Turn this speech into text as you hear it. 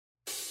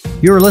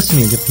You are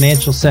listening to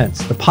Financial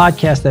Sense, the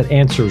podcast that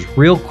answers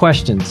real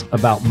questions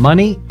about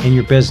money and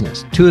your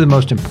business, two of the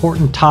most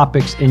important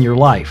topics in your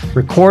life.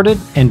 Recorded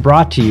and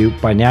brought to you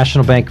by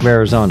National Bank of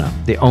Arizona,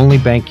 the only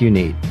bank you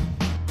need.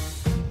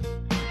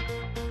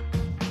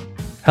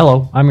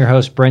 Hello, I'm your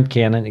host, Brent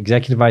Cannon,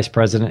 Executive Vice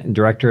President and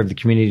Director of the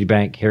Community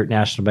Bank here at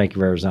National Bank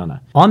of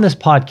Arizona. On this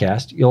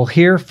podcast, you'll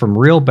hear from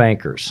real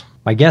bankers.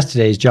 My guest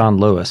today is John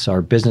Lewis,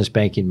 our Business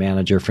Banking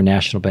Manager for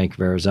National Bank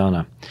of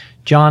Arizona.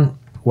 John,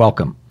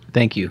 welcome.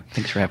 Thank you.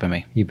 Thanks for having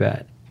me. You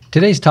bet.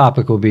 Today's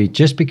topic will be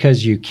just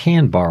because you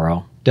can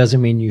borrow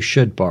doesn't mean you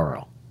should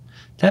borrow.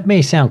 That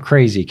may sound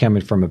crazy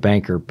coming from a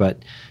banker,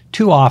 but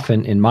too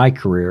often in my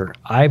career,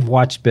 I've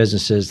watched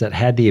businesses that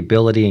had the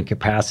ability and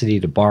capacity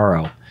to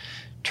borrow.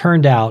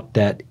 Turned out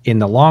that in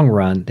the long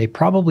run, they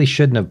probably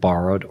shouldn't have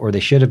borrowed, or they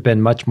should have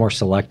been much more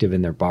selective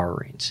in their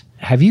borrowings.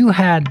 Have you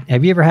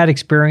ever had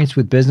experience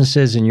with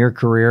businesses in your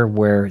career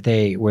where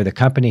the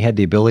company had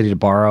the ability to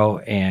borrow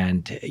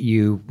and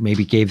you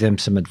maybe gave them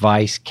some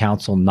advice,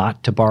 counsel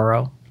not to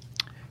borrow?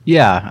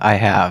 Yeah, I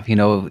have. You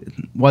know,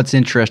 what's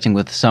interesting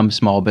with some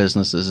small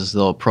businesses is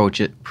they'll approach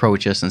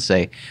us and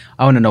say,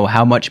 I want to know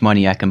how much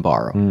money I can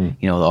borrow.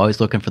 You know, they're always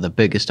looking for the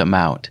biggest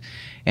amount.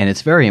 And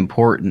it's very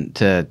important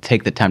to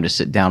take the time to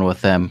sit down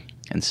with them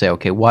and say,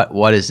 okay,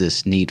 what is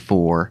this need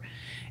for?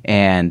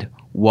 And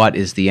what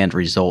is the end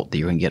result that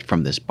you're going to get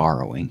from this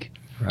borrowing?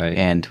 Right.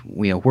 And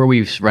where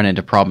we've run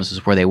into problems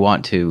is where they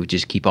want to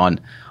just keep on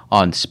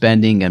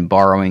spending and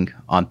borrowing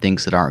on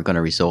things that aren't going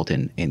to result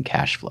in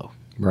cash flow.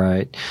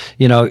 Right.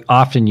 You know,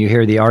 often you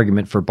hear the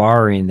argument for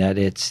borrowing that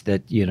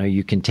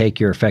you can take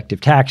your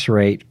effective tax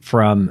rate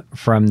from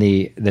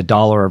the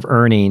dollar of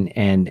earning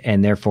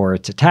and therefore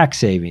it's a tax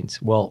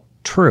savings. Well,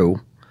 true,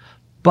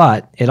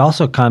 but it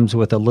also comes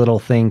with a little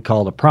thing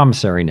called a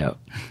promissory note.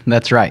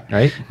 That's right.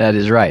 Right? That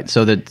is right.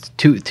 So the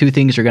two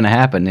things are going to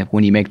happen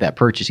when you make that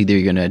purchase. Either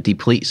you're going to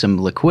deplete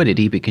some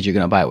liquidity because you're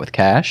going to buy it with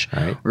cash,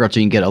 right, or else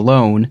you can get a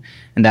loan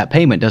and that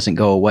payment doesn't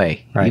go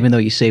away. Right. Even though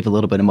you save a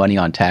little bit of money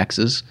on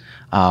taxes,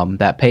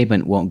 that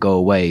payment won't go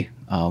away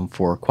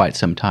for quite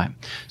some time.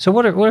 So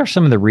what are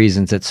some of the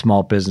reasons that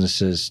small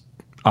businesses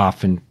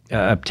often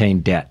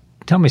obtain debt?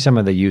 Tell me some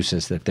of the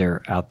uses that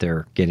they're out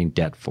there getting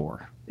debt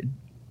for.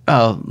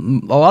 A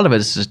lot of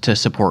it is to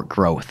support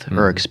growth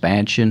or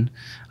expansion.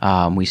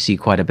 We see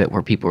quite a bit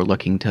where people are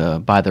looking to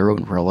buy their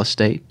own real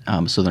estate,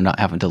 so they're not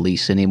having to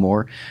lease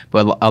anymore.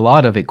 But a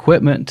lot of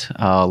equipment,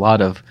 a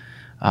lot of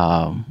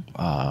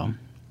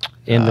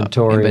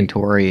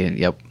inventory,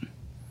 yep,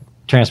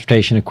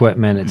 transportation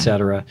equipment, et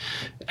cetera.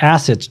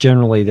 Assets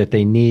generally that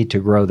they need to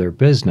grow their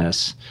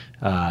business.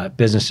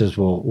 Businesses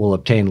will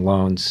obtain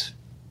loans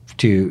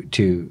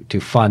to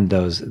fund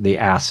the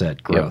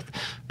asset growth.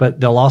 Yep. But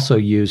they'll also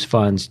use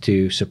funds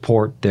to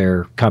support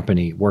their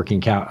company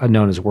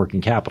known as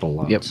working capital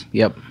loans.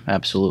 Yep,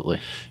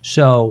 absolutely.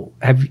 So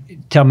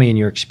tell me in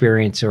your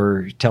experience,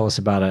 or tell us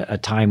about a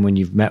time when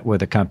you've met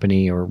with a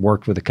company or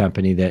worked with a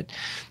company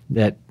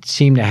that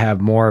seemed to have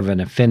more of an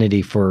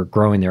affinity for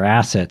growing their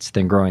assets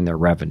than growing their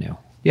revenue.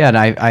 Yeah, and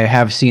I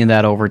have seen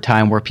that over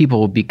time where people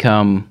will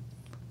become,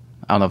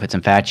 I don't know if it's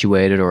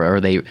infatuated or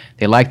they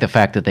like the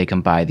fact that they can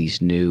buy these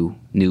new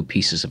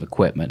pieces of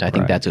equipment. I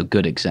think that's a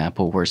good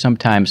example where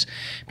sometimes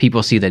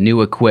people see the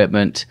new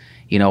equipment,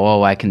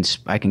 I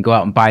can go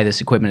out and buy this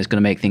equipment. It's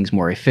going to make things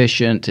more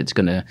efficient. It's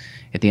going to,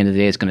 at the end of the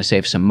day, it's going to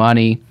save some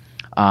money.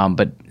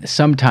 But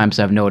sometimes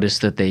I've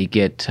noticed that they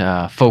get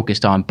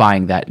focused on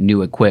buying that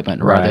new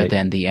equipment rather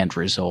than the end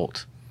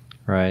result.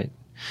 Right.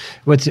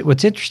 What's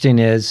interesting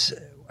is,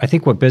 I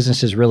think what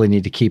businesses really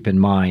need to keep in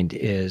mind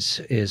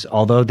is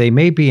although they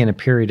may be in a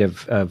period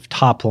of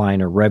top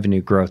line or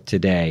revenue growth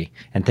today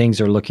and things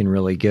are looking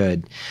really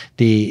good,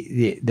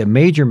 the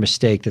major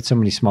mistake that so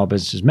many small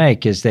businesses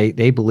make is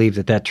they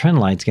believe that trend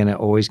line is going to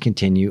always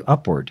continue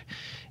upward.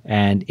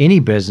 And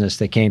any business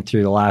that came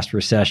through the last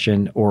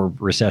recession or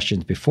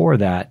recessions before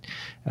that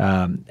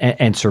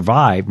and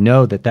survived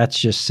know that that's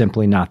just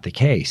simply not the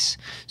case.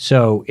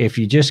 So if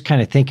you just kind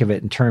of think of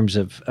it in terms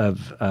of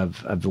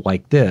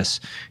like this,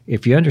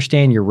 if you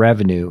understand your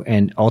revenue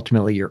and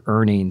ultimately your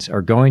earnings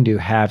are going to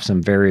have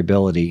some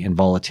variability and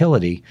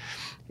volatility,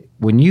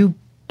 when you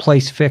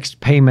place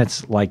fixed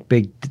payments like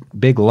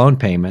big loan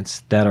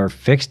payments that are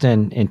fixed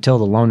until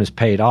the loan is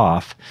paid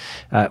off,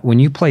 when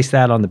you place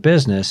that on the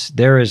business,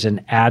 there is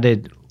an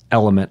added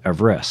element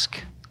of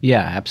risk.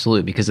 Yeah,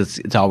 absolutely, because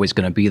it's always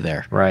going to be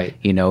there. Right.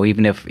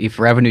 Even if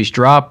revenues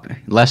drop,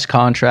 less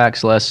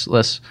contracts,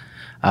 less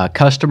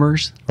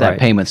customers, that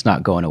payment's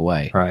not going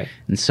away. Right.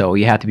 And so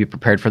you have to be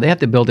prepared for. They have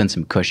to build in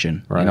some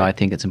cushion. Right. I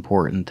think it's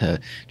important to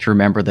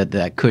remember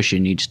that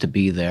cushion needs to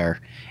be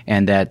there,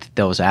 and that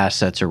those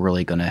assets are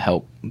really going to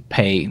help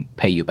pay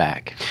you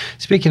back.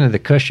 Speaking of the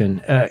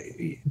cushion,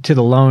 to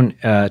the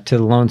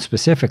loan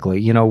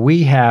specifically,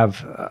 we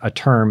have a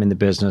term in the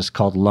business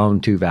called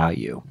loan to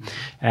value,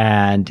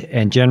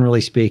 and generally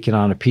speaking,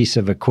 on a piece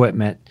of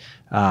equipment,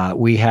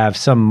 we have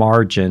some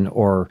margin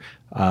or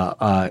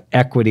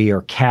equity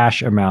or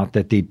cash amount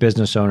that the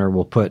business owner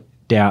will put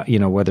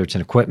down, whether it's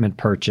an equipment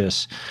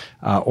purchase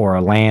or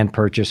a land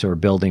purchase or a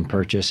building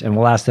purchase, and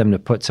we'll ask them to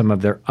put some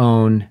of their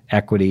own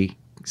equity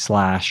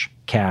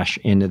 / cash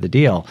into the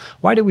deal.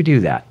 Why do we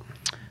do that?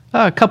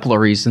 A couple of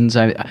reasons.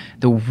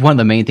 One of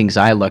the main things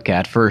I look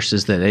at first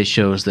is that it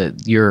shows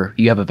that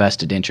you have a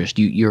vested interest.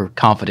 You're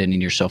confident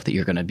in yourself that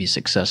you're going to be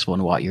successful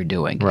in what you're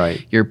doing.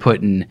 Right. You're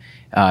putting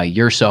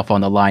yourself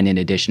on the line in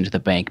addition to the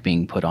bank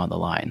being put on the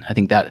line. I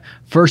think that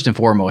first and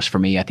foremost for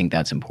me, I think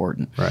that's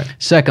important. Right.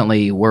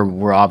 Secondly,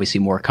 we're obviously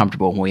more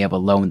comfortable when we have a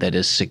loan that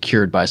is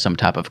secured by some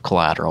type of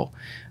collateral,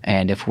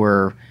 and if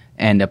we're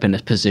end up in a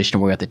position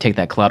where we have to take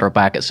that collateral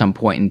back at some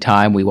point in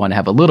time, we want to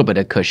have a little bit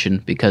of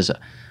cushion, because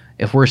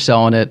if we're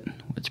selling it,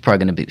 it's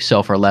probably going to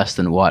sell for less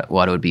than what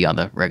it would be on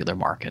the regular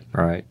market.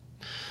 Right.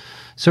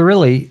 So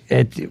really,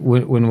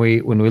 when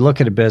we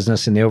look at a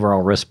business and the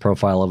overall risk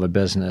profile of a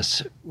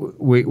business,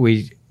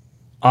 we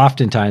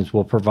oftentimes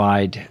will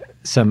provide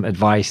some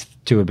advice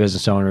to a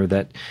business owner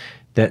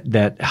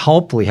that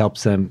hopefully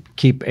helps them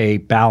keep a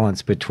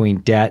balance between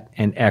debt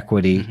and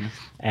equity,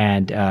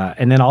 and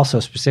then also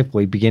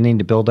specifically beginning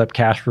to build up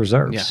cash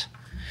reserves. Yeah.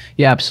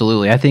 Yeah,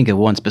 absolutely. I think of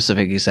one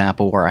specific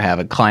example where I have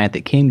a client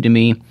that came to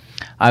me.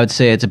 I would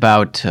say it's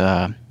about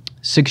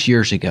 6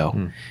 years ago,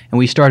 and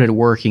we started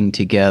working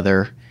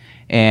together,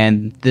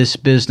 and this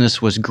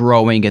business was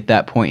growing. At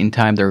that point in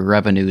time, their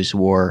revenues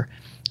were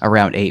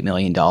around $8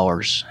 million,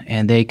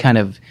 and they kind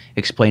of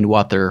explained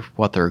what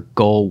their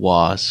goal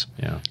was.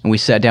 Yeah. And we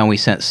sat down, we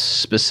set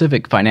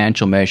specific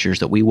financial measures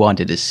that we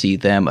wanted to see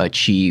them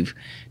achieve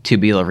to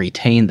be able to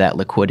retain that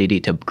liquidity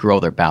to grow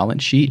their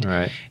balance sheet.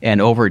 Right. And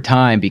over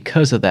time,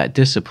 because of that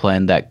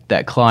discipline,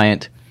 that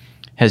client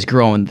has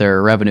grown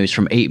their revenues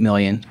from $8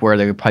 million, where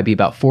they would probably be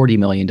about $40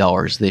 million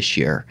this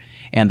year,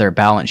 and their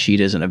balance sheet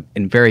is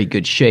in very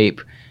good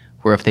shape,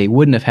 where if they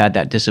wouldn't have had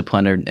that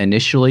discipline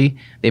initially,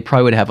 they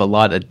probably would have a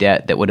lot of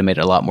debt that would have made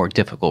it a lot more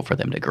difficult for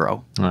them to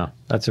grow. Wow,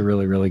 that's a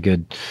really, really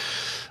good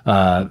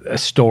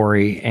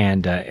story,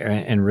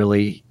 and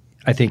really,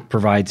 I think,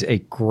 provides a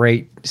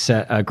great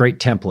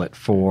template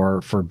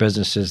for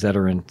businesses that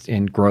are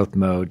in growth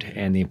mode,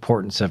 and the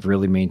importance of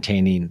really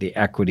maintaining the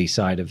equity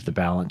side of the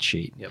balance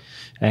sheet. Yep.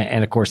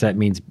 And of course, that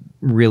means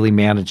really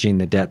managing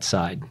the debt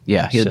side.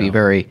 Yeah, he'll be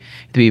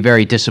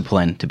very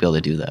disciplined to be able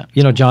to do that.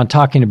 John,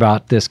 talking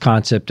about this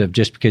concept of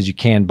just because you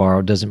can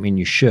borrow doesn't mean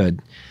you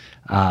should.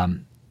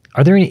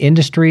 Are there any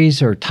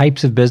industries or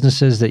types of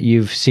businesses that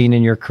you've seen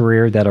in your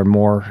career that are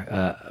more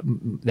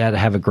that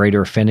have a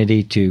greater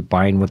affinity to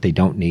buying what they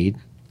don't need?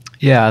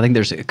 Yeah, I think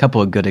there's a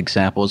couple of good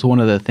examples.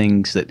 One of the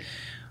things that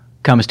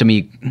comes to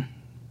me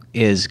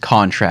is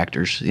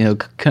contractors.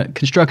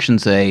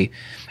 Construction's a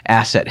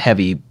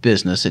asset-heavy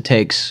business. It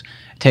takes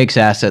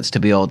assets to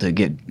be able to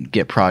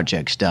get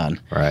projects done.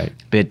 Right.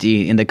 But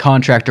in the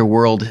contractor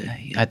world,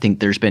 I think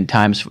there's been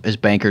times as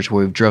bankers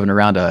where we've driven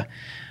around a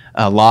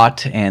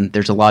lot, and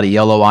there's a lot of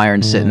yellow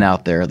iron sitting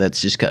out there.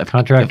 That's just kind of,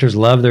 contractors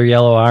love their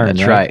yellow iron.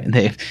 That's right.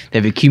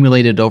 They've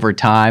accumulated over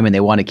time, and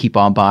they want to keep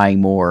on buying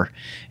more,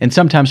 and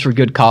sometimes for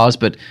good cause.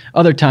 But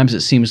other times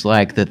it seems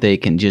like that they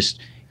can just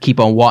keep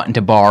on wanting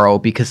to borrow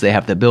because they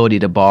have the ability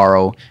to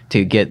borrow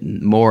to get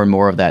more and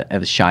more of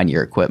that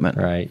shinier equipment.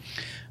 Right.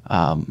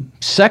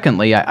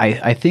 Secondly,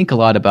 I think a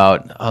lot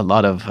about a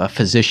lot of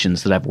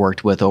physicians that I've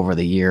worked with over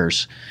the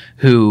years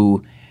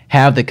who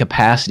have the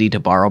capacity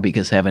to borrow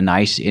because they have a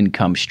nice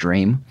income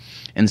stream.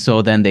 And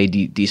so then they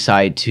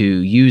decide to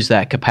use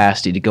that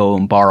capacity to go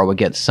and borrow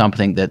against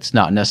something that's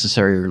not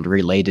necessarily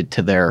related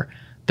to their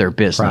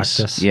business.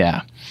 Practice.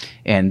 Yeah.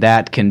 And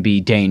that can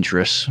be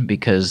dangerous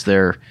because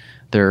they're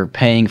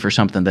paying for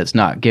something that's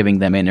not giving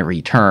them any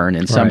return,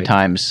 and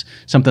sometimes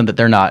something that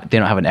they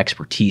don't have an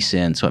expertise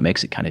in, so it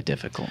makes it kind of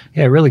difficult.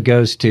 Yeah, it really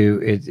goes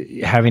to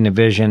having a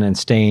vision and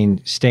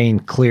staying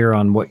clear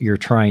on what you're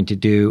trying to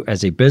do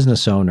as a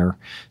business owner.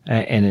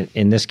 And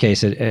in this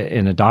case,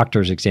 in a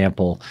doctor's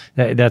example,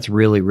 that's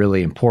really,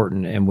 really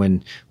important. And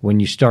when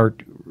you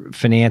start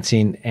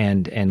financing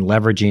and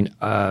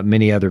leveraging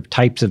many other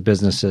types of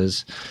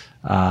businesses,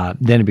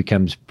 then it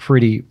becomes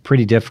pretty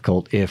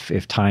difficult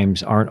if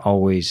times aren't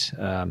always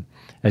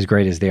as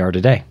great as they are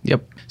today.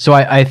 Yep. So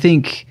I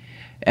think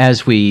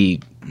as we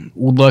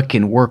look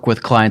and work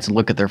with clients and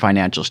look at their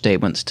financial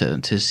statements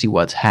to see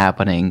what's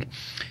happening,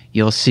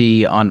 you'll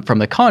see from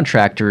the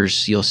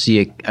contractors, you'll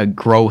see a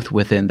growth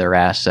within their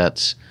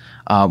assets,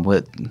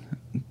 with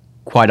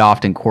quite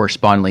often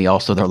correspondingly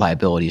also their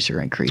liabilities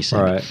are increasing.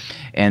 Right.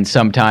 And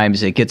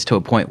sometimes it gets to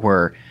a point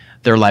where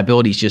their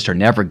liabilities just are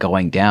never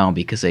going down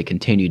because they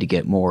continue to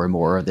get more and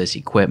more of this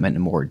equipment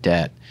and more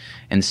debt.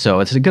 And so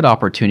it's a good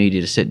opportunity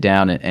to sit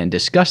down and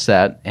discuss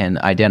that and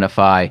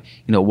identify,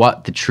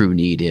 what the true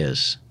need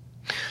is.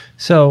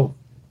 So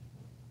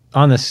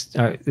on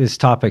this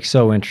topic,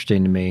 so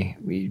interesting to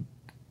me,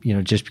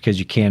 just because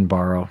you can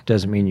borrow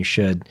doesn't mean you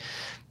should.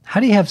 How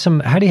do you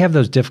have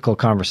those difficult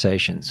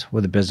conversations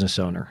with a business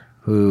owner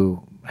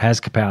who has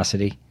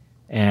capacity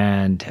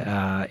and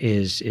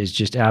is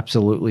just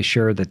absolutely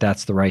sure that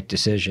that's the right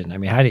decision? I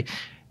mean,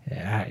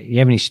 you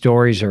have any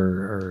stories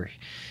or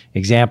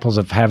examples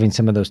of having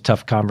some of those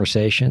tough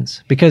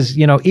conversations? Because,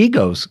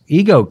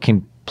 ego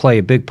can play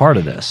a big part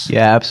of this.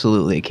 Yeah,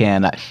 absolutely it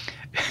can.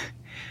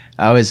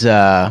 I was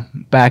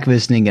back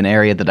visiting an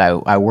area that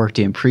I worked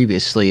in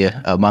previously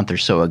a month or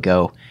so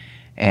ago,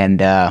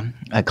 and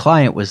a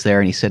client was there,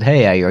 and he said,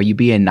 "Hey, are you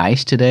being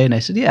nice today?" And I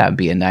said, "Yeah, I'm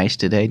being nice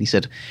today." And he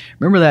said,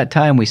 "Remember that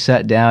time we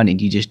sat down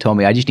and you just told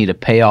me I just need to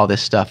pay all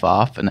this stuff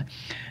off?" And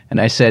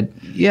I said,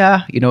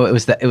 "Yeah, it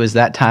was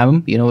that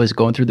time. It was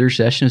going through the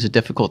recession. It was a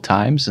difficult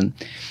times."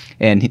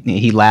 And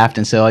he laughed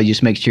and said, "Oh,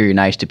 just make sure you're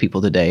nice to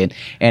people today."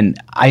 And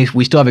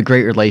we still have a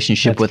great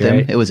relationship with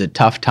him. It was a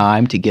tough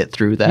time to get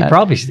through that. You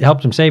probably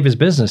helped him save his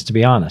business, to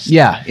be honest.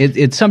 Yeah,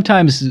 it's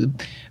sometimes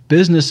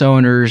business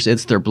owners,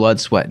 it's their blood,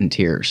 sweat, and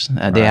tears.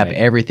 They have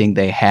everything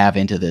they have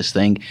into this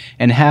thing,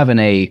 and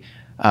having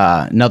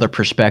another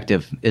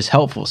perspective is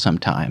helpful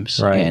sometimes.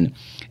 Right. And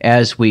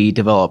as we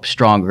develop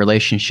strong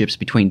relationships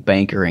between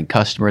banker and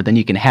customer, then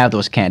you can have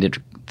those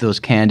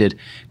candid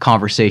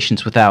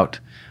conversations without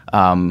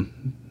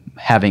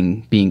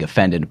being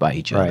offended by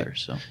each other.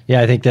 So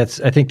yeah, I think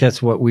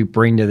that's what we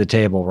bring to the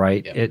table,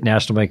 right? At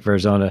National Bank of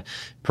Arizona,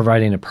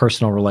 providing a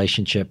personal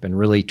relationship and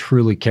really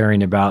truly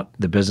caring about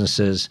the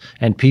businesses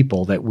and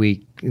people that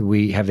we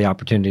have the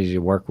opportunity to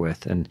work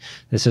with. And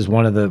this is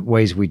one of the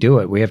ways we do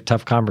it. We have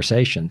tough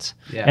conversations.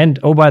 Yeah. And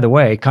oh, by the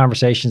way,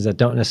 conversations that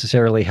don't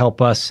necessarily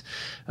help us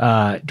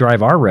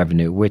drive our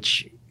revenue,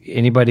 which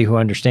anybody who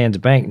understands a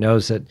bank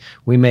knows that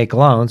we make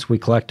loans, we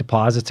collect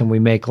deposits, and we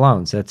make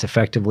loans. That's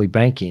effectively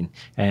banking,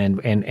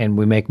 and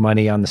we make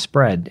money on the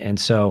spread. And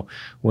so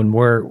when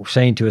we're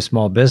saying to a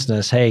small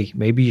business, hey,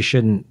 maybe you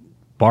shouldn't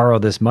borrow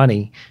this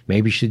money,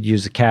 maybe you should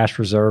use the cash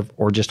reserve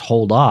or just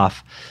hold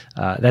off,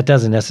 that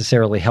doesn't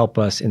necessarily help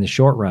us in the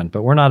short run.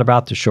 But we're not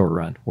about the short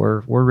run.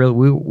 We're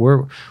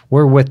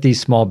with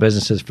these small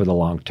businesses for the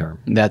long term.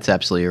 That's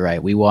absolutely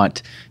right. We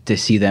want to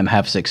see them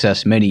have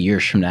success many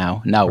years from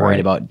now, not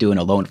worried about doing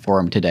a loan for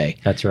them today.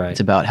 That's right.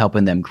 It's about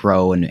helping them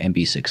grow and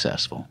be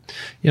successful.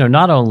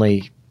 Not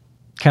only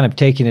kind of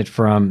taking it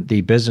from the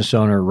business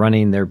owner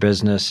running their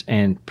business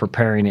and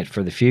preparing it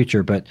for the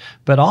future, but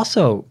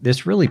also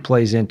this really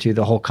plays into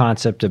the whole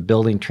concept of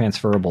building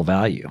transferable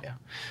value. Yeah.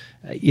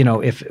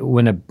 If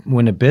when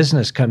a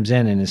business comes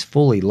in and is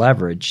fully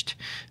leveraged,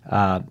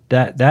 and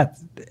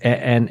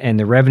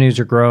the revenues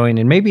are growing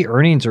and maybe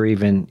earnings are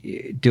even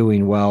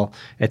doing well,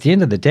 at the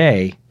end of the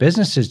day,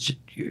 businesses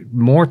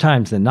more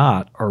times than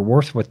not are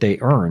worth what they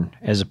earn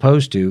as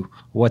opposed to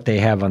what they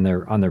have on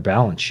their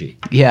balance sheet.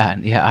 Yeah,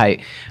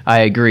 I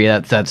agree.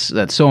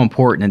 That's so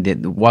important,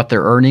 and what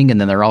they're earning,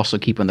 and then they're also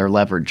keeping their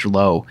leverage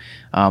low.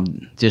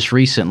 Just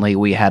recently,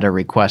 we had a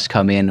request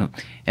come in.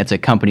 It's a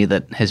company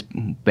that has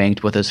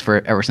banked with us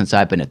ever since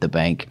I've been at the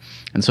bank,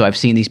 and so I've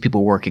seen these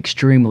people work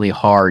extremely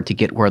hard to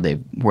get where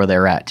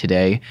they're at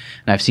today,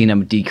 and I've seen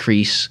them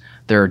decrease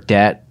their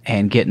debt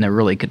and get in a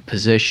really good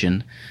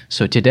position.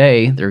 So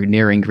today they're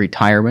nearing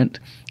retirement.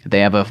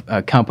 They have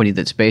a company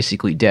that's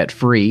basically debt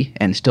free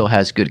and still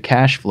has good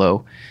cash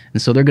flow.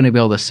 And so they're going to be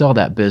able to sell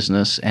that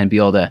business and be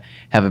able to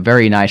have a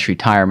very nice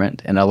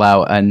retirement and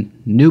allow a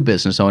new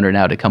business owner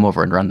now to come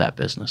over and run that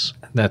business.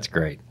 That's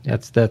great.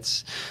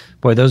 That's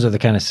boy, those are the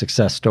kind of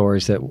success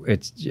stories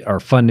that are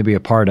fun to be a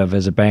part of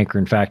as a banker.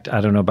 In fact, I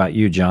don't know about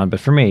you, John,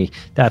 but for me,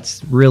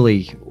 that's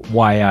really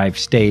why I've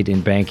stayed in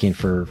banking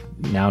for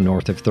now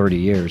north of 30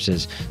 years,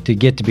 is to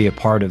get to be a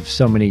part of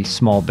so many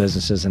small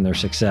businesses and their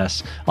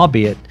success,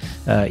 albeit,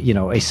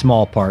 a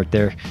small part.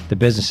 The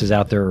businesses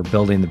out there are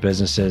building the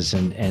businesses,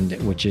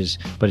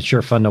 but it's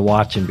sure fun to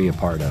watch and be a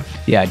part of.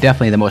 Yeah,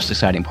 definitely the most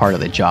exciting part of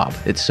the job.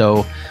 It's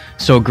so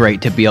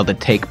great to be able to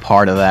take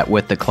part of that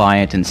with the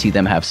client and see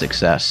them have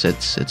success.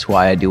 It's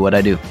why I do what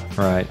I do.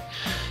 Right.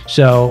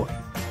 So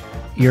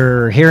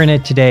you're hearing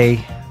it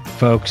today,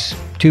 folks.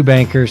 Two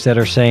bankers that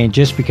are saying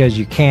just because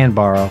you can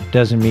borrow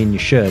doesn't mean you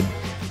should.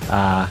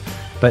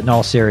 But in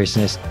all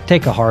seriousness,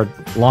 take a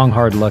long,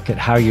 hard look at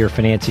how you're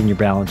financing your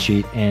balance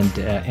sheet,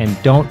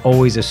 and don't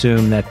always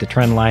assume that the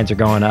trend lines are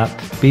going up.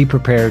 Be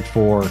prepared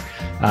for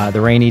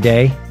the rainy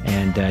day,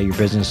 and your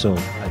business will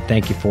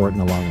thank you for it in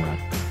the long run.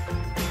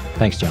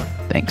 Thanks, John.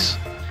 Thanks.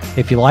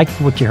 If you liked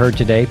what you heard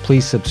today,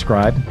 please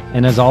subscribe.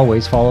 And as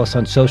always, follow us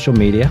on social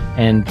media,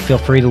 and feel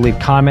free to leave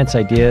comments,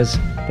 ideas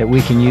that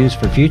we can use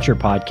for future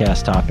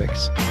podcast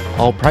topics.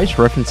 All price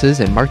references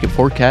and market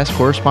forecasts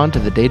correspond to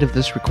the date of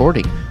this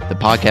recording. The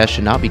podcast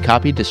should not be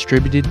copied,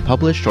 distributed,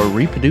 published, or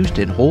reproduced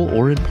in whole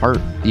or in part.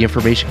 The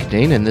information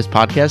contained in this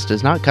podcast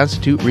does not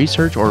constitute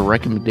research or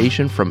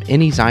recommendation from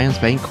any Zions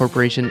Bank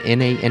Corporation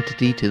N.A.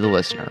 entity to the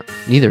listener.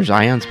 Neither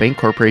Zions Bank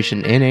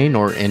Corporation N.A.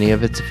 nor any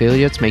of its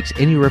affiliates makes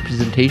any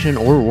representation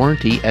or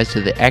warranty as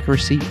to the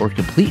accuracy or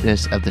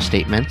completeness of the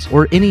statements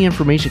or any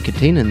information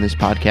contained in this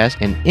podcast,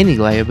 and any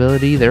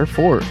liability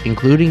therefore,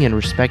 including in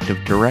respect of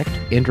direct,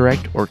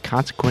 indirect, or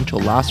consequential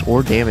loss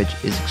or damage,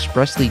 is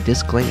expressly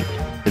disclaimed.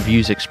 The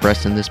views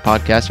expressed in this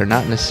podcast are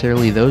not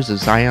necessarily those of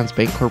Zions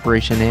Bank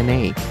Corporation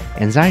N.A.,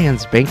 and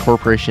Zions Bank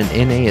Corporation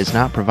N.A. is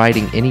not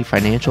providing any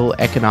financial,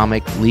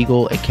 economic,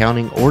 legal,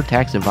 accounting, or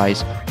tax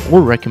advice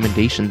or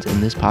recommendations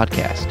in this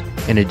podcast.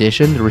 In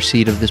addition, the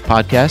receipt of this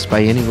podcast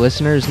by any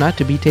listener is not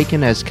to be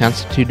taken as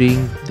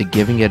constituting the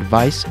giving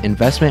advice,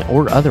 investment,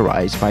 or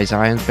otherwise by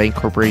Zions Bank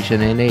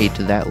Corporation N.A.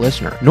 to that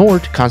listener, nor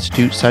to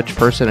constitute such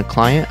person a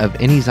client of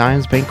any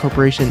Zions Bank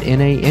Corporation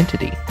N.A.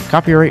 entity.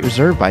 Copyright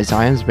reserved by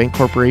Zions Bank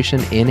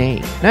Corporation N.A.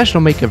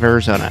 National Bank of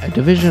Arizona, a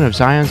division of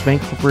Zions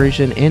Bank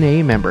Corporation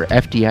N.A. member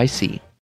FDIC.